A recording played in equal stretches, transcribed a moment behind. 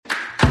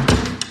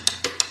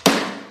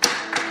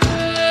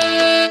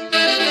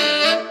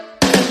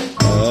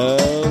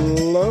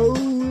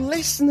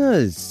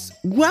listeners,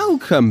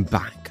 welcome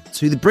back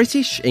to the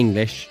British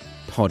English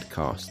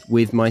podcast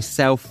with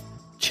myself,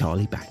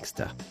 Charlie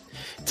Baxter.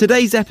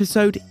 Today's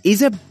episode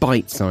is a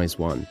bite-sized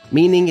one,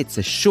 meaning it's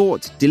a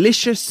short,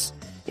 delicious,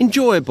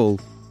 enjoyable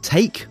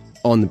take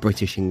on the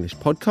British English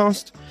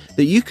podcast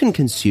that you can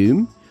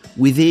consume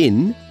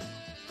within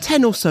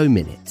 10 or so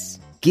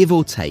minutes, give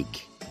or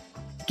take.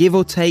 Give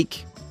or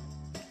take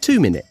 2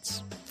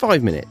 minutes,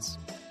 5 minutes.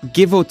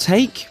 Give or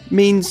take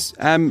means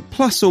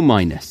plus or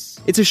minus.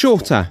 It's a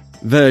shorter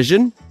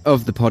version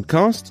of the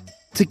podcast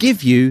to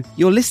give you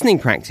your listening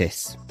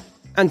practice.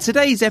 And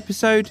today's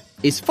episode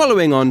is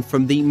following on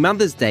from the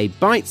Mother's Day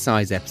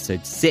Bite-Size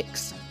episode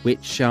 6,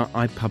 which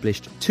I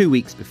published 2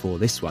 weeks before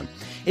this one.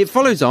 It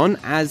follows on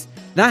as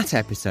that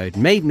episode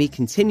made me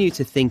continue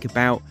to think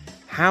about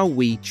how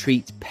we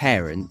treat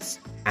parents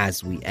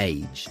as we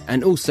age,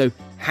 and also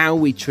how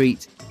we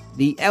treat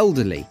the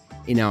elderly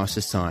in our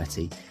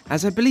society,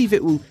 as I believe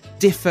it will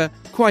differ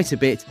quite a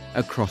bit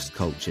across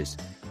cultures.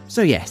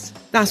 So yes,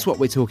 that's what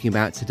we're talking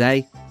about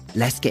today.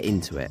 Let's get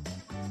into it.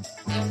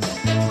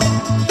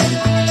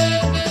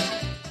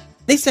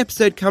 This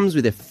episode comes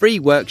with a free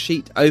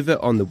worksheet over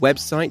on the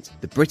website,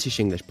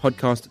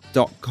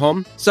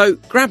 thebritishenglishpodcast.com. So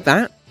grab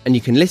that and you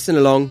can listen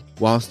along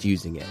whilst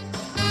using it.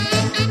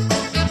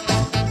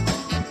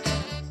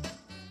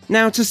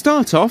 Now, to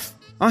start off,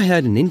 I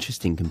heard an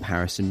interesting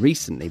comparison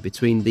recently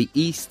between the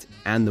East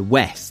and the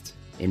West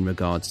in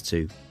regards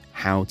to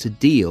how to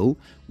deal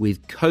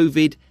with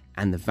COVID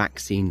and the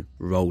vaccine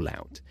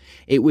rollout.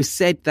 It was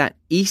said that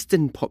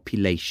Eastern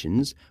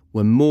populations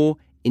were more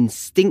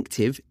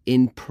instinctive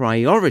in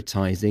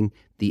prioritising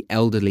the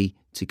elderly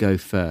to go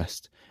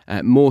first,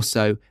 more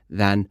so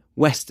than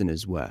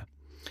Westerners were.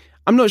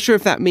 I'm not sure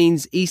if that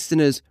means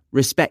Easterners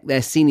respect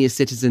their senior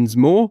citizens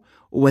more,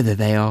 or whether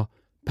they are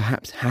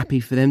perhaps happy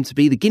for them to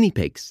be the guinea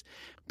pigs.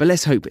 But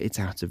let's hope it's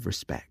out of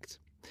respect.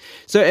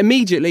 So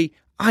immediately,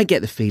 I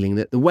get the feeling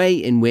that the way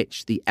in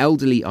which the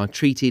elderly are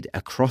treated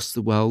across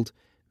the world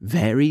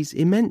varies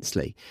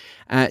immensely.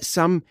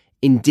 Some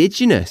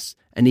indigenous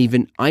and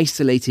even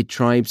isolated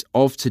tribes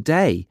of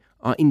today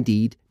are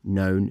indeed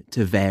known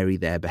to vary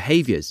their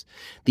behaviours.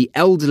 The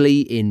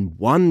elderly in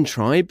one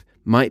tribe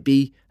might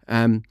be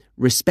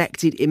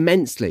respected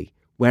immensely,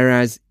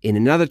 whereas in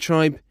another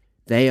tribe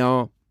they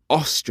are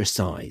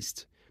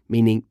ostracised,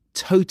 meaning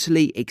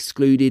totally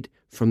excluded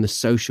from the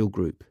social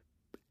group,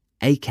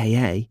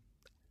 aka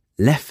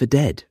left for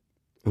dead.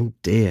 Oh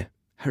dear,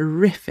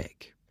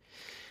 horrific.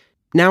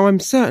 Now, I'm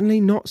certainly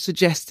not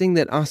suggesting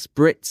that us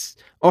Brits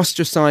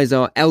ostracise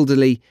our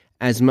elderly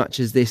as much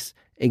as this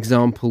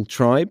example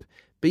tribe.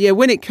 But yeah,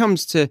 when it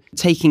comes to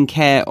taking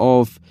care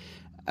of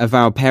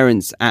our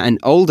parents at an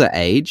older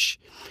age,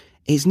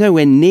 it's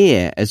nowhere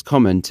near as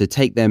common to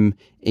take them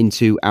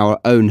into our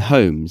own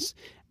homes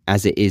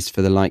as it is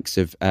for the likes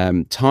of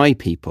Thai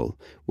people,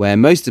 where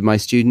most of my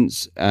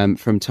students from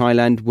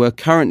Thailand were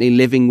currently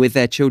living with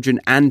their children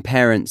and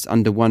parents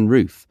under one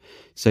roof.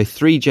 So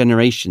 3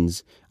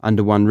 generations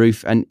under one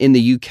roof. And in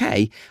the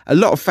UK, a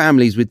lot of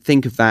families would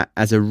think of that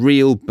as a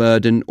real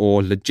burden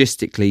or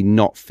logistically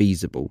not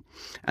feasible.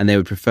 And they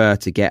would prefer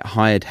to get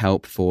hired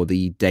help for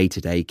the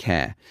day-to-day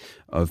care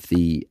of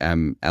the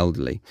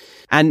elderly.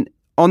 And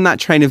on that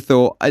train of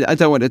thought, I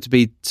don't want it to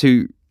be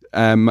too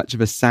much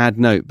of a sad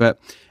note, but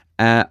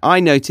I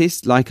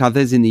noticed, like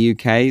others in the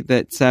UK,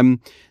 that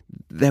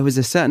there was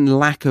a certain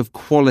lack of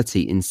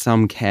quality in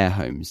some care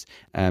homes.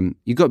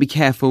 You've got to be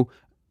careful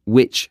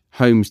which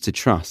homes to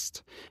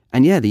trust.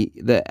 And yeah,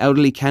 the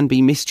elderly can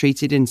be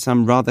mistreated in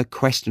some rather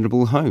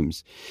questionable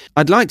homes.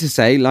 I'd like to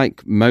say,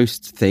 like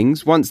most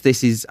things, once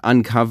this is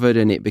uncovered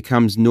and it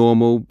becomes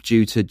normal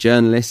due to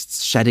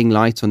journalists shedding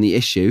light on the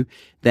issue,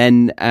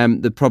 then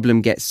the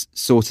problem gets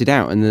sorted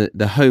out and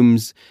the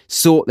homes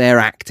sort their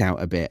act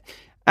out a bit.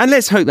 And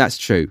let's hope that's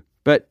true.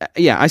 But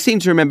yeah, I seem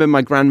to remember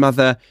my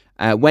grandmother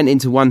went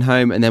into one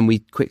home and then we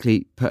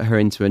quickly put her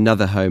into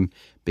another home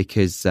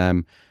because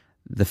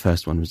the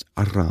first one was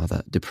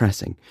rather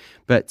depressing.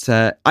 But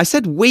I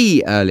said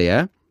we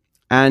earlier,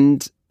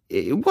 and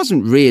it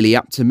wasn't really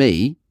up to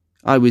me.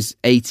 I was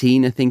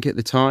 18, I think, at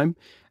the time.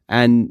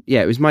 And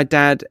yeah, it was my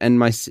dad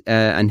and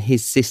and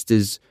his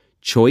sister's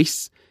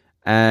choice.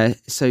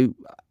 So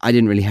I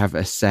didn't really have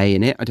a say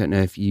in it. I don't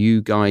know if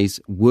you guys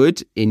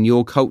would in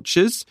your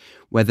cultures,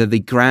 whether the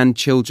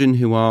grandchildren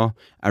who are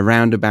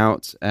around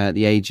about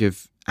the age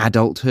of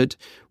adulthood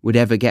would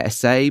ever get a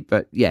say.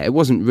 But yeah, it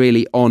wasn't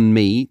really on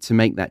me to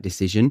make that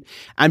decision.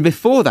 And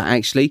before that,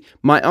 actually,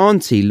 my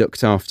auntie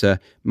looked after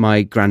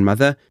my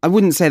grandmother. I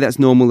wouldn't say that's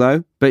normal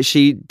though, but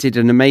she did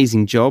an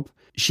amazing job.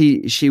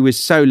 She was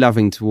so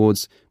loving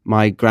towards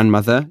my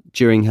grandmother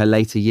during her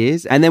later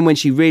years. And then when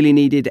she really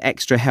needed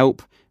extra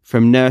help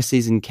from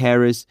nurses and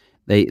carers,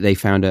 they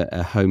found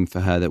a home for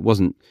her that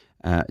wasn't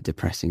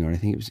depressing or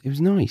anything. It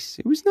was nice.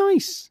 It was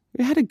nice.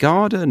 It had a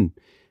garden.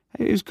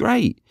 It was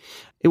great.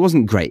 It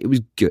wasn't great. It was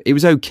good. It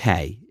was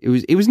okay. It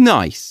was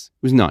nice.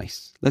 It was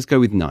nice. Let's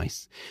go with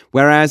nice.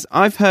 Whereas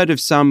I've heard of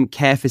some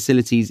care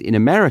facilities in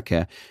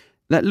America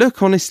that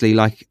look honestly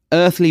like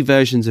earthly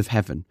versions of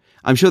heaven.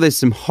 I'm sure there's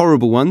some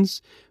horrible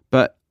ones,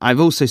 but I've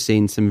also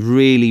seen some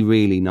really,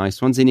 really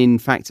nice ones. And in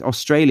fact,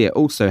 Australia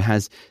also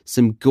has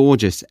some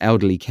gorgeous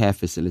elderly care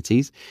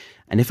facilities.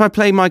 And if I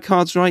play my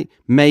cards right,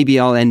 maybe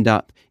I'll end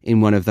up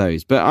in one of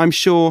those. But I'm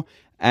sure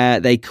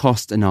they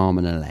cost an arm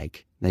and a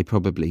leg. They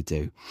probably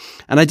do.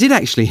 And I did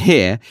actually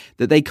hear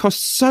that they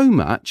cost so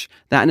much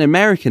that an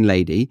American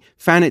lady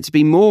found it to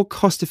be more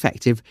cost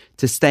effective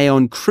to stay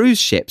on cruise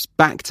ships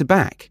back to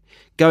back,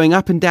 going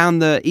up and down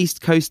the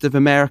east coast of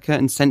America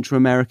and Central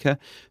America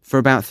for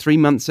about 3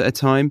 months at a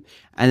time.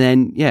 And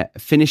then,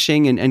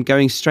 finishing and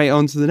going straight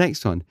on to the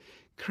next one.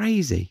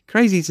 Crazy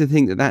to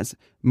think that that's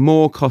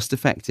more cost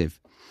effective.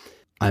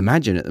 I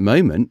imagine at the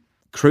moment,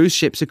 cruise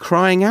ships are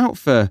crying out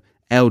for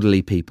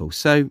elderly people.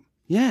 So,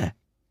 yeah.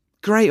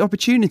 Great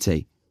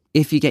opportunity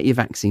if you get your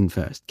vaccine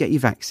first. Get your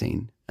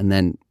vaccine and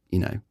then,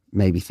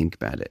 maybe think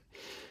about it.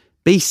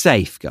 Be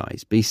safe,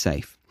 guys. Be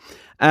safe.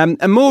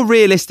 A more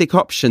realistic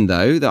option,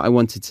 though, that I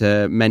wanted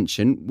to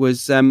mention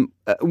was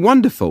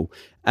wonderful.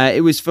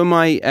 It was for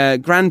my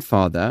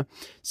grandfather.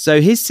 So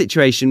his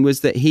situation was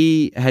that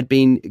he had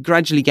been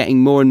gradually getting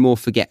more and more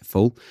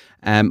forgetful,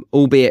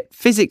 albeit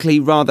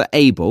physically rather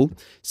able.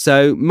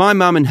 So my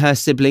mum and her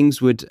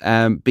siblings would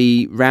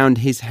be round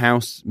his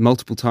house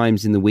multiple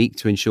times in the week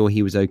to ensure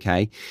he was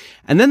okay.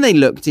 And then they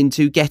looked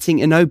into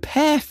getting an au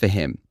pair for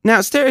him. Now,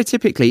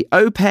 stereotypically,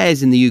 au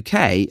pairs in the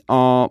UK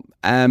are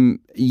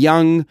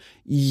young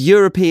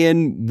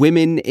European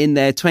women in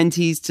their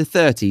 20s to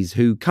 30s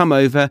who come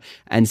over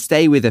and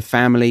stay with a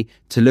family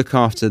to look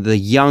after the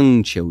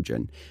young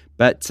children.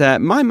 But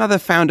my mother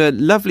found a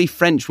lovely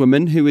French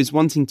woman who was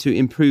wanting to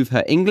improve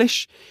her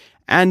English.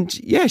 And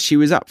she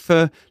was up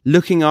for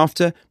looking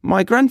after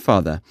my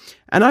grandfather.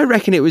 And I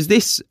reckon it was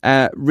this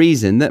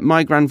reason that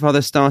my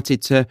grandfather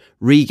started to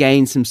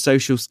regain some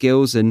social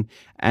skills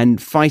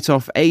and fight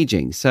off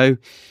aging. So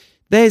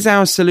there's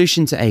our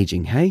solution to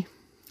aging, hey?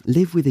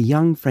 Live with a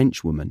young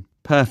French woman.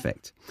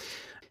 Perfect.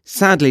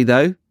 Sadly,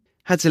 though,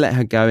 had to let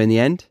her go in the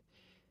end.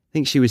 I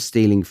think she was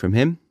stealing from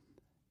him.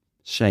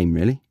 Shame,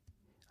 really.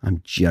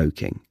 I'm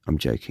joking.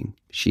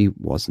 She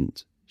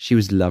wasn't. She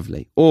was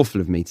lovely. Awful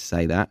of me to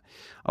say that.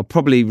 I'll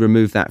probably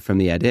remove that from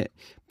the edit.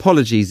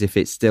 Apologies if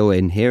it's still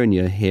in here and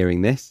you're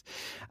hearing this.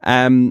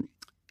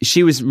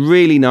 She was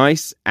really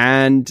nice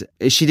and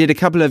she did a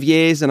couple of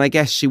years and I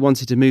guess she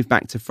wanted to move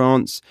back to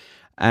France.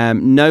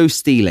 No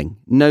stealing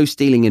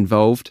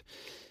involved,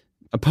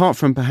 apart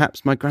from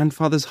perhaps my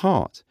grandfather's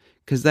heart,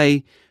 because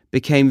they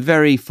became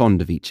very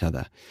fond of each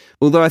other.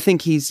 Although I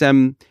think he's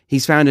found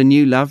a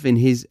new love in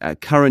his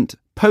current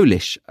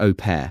Polish au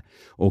pair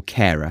or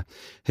carer,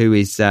 who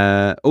is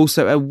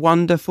also a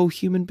wonderful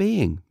human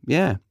being.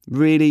 Yeah,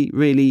 really,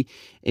 really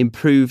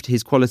improved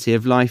his quality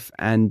of life,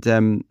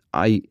 and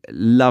I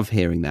love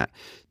hearing that.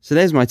 So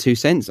there's my 2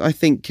 cents. I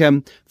think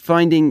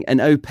finding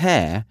an au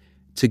pair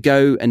to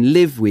go and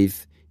live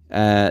with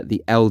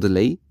the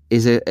elderly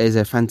is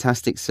a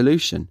fantastic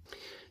solution.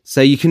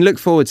 So you can look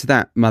forward to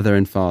that, mother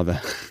and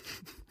father.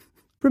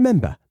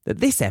 Remember that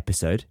this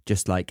episode,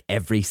 just like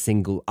every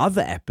single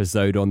other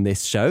episode on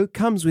this show,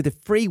 comes with a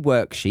free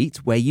worksheet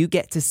where you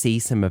get to see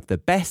some of the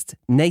best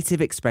native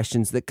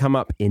expressions that come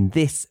up in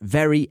this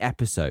very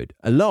episode,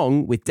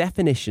 along with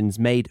definitions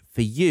made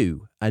for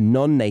you, a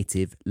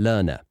non-native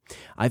learner.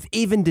 I've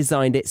even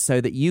designed it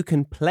so that you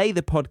can play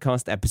the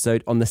podcast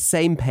episode on the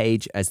same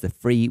page as the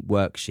free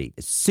worksheet.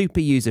 It's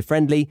super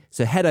user-friendly,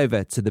 so head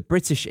over to the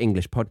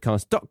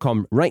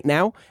BritishEnglishPodcast.com right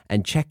now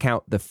and check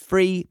out the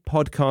free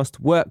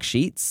podcast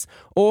worksheets,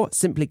 or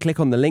simply click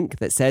on the link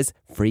that says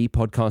free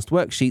podcast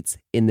worksheets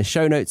in the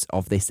show notes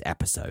of this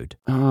episode.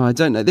 Oh, I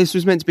don't know. This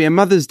was meant to be a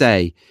Mother's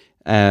Day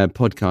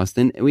podcast,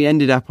 and we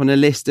ended up on a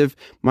list of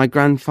my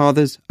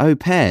grandfather's au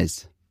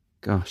pairs.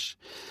 Gosh.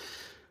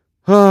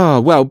 Oh,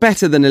 well,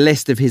 better than a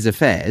list of his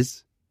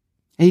affairs.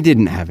 He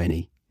didn't have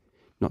any,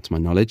 not to my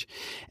knowledge.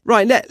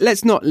 Right,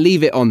 let's not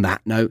leave it on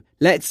that note.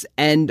 Let's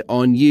end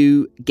on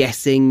you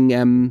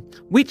guessing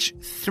which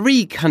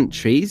 3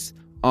 countries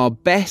are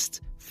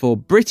best for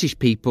British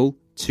people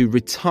to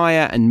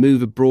retire and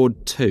move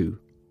abroad to.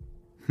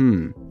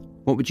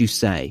 What would you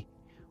say?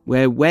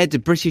 Where do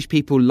British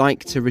people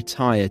like to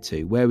retire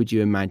to? Where would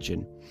you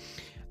imagine?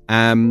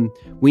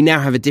 We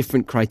now have a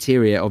different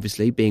criteria,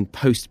 obviously, being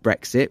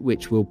post-Brexit,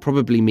 which will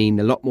probably mean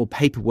a lot more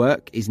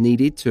paperwork is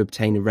needed to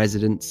obtain a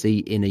residency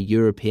in a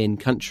European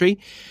country.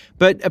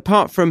 But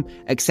apart from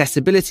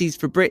accessibilities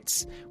for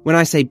Brits, when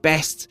I say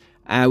best,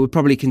 we're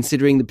probably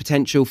considering the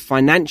potential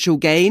financial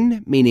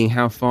gain, meaning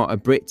how far a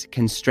Brit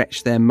can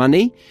stretch their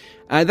money.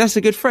 That's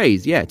a good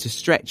phrase, yeah, to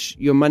stretch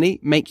your money,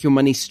 make your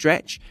money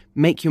stretch,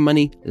 make your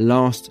money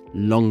last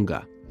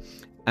longer.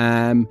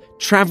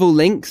 Travel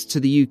links to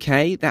the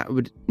UK, that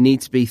would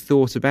need to be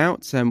thought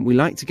about. We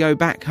like to go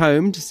back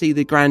home to see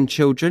the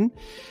grandchildren,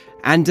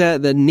 and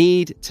the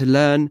need to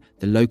learn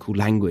the local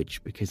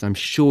language, because I'm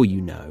sure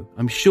you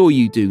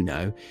do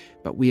know,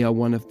 but we are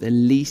one of the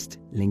least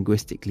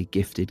linguistically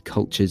gifted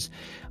cultures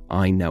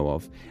I know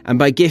of. And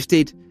by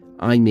gifted,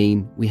 I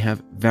mean we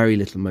have very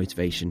little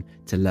motivation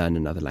to learn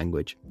another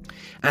language.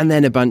 And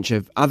then a bunch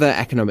of other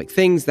economic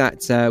things that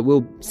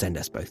will send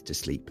us both to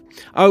sleep.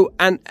 Oh,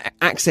 and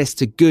access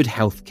to good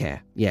healthcare.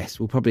 Yes,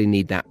 we'll probably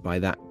need that by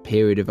that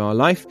period of our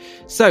life.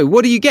 So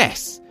what do you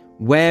guess?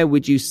 Where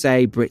would you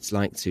say Brits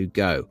like to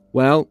go?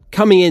 Well,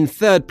 coming in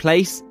third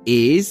place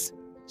is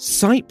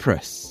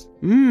Cyprus.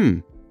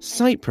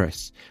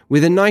 Cyprus.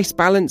 With a nice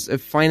balance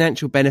of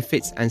financial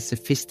benefits and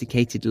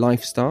sophisticated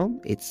lifestyle,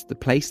 it's the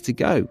place to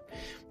go.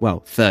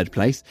 Well, third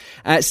place.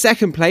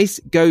 Second place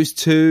goes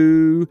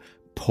to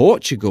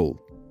Portugal.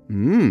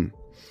 And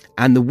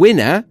the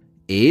winner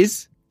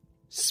is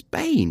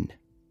Spain.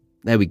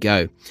 There we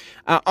go.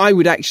 I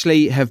would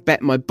actually have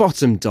bet my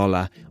bottom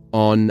dollar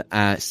on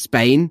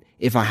Spain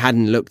if I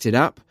hadn't looked it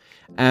up.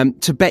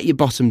 To bet your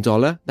bottom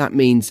dollar, that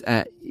means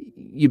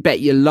you bet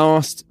your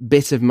last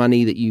bit of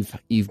money that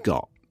you've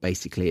got.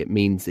 Basically, it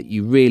means that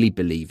you really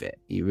believe it.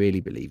 You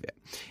really believe it.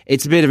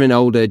 It's a bit of an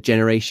older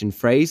generation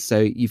phrase, so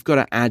you've got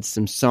to add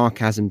some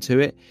sarcasm to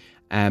it,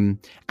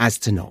 as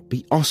to not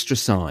be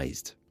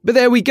ostracized. But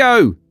there we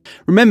go.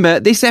 Remember,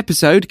 this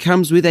episode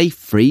comes with a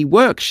free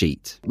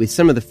worksheet with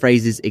some of the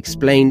phrases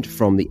explained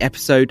from the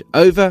episode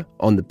over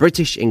on the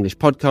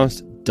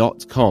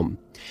BritishEnglishPodcast.com.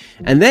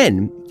 And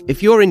then,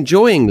 if you're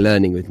enjoying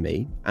learning with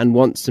me and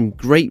want some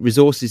great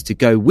resources to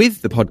go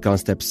with the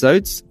podcast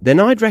episodes, then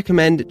I'd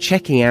recommend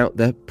checking out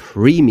the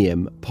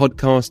Premium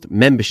Podcast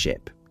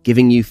Membership,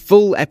 giving you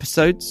full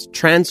episodes,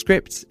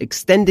 transcripts,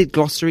 extended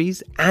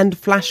glossaries, and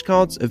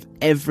flashcards of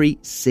every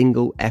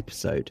single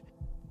episode.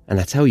 And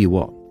I tell you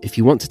what, if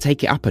you want to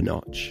take it up a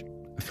notch,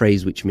 a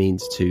phrase which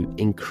means to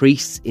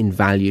increase in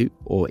value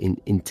or in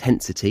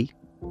intensity,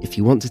 if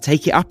you want to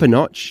take it up a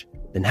notch,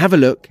 then have a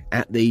look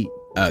at the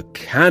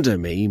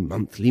Academy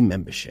monthly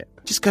membership.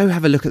 Just go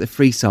have a look at the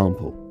free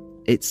sample.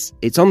 It's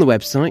on the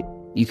website.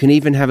 You can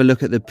even have a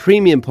look at the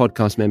Premium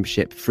Podcast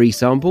Membership free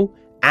sample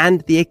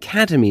and the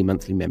Academy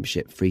monthly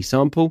membership free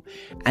sample,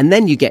 and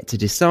then you get to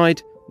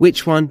decide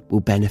which one will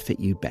benefit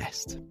you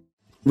best.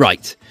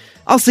 Right,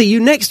 I'll see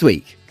you next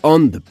week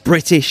on the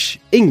British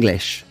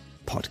English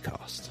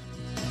Podcast.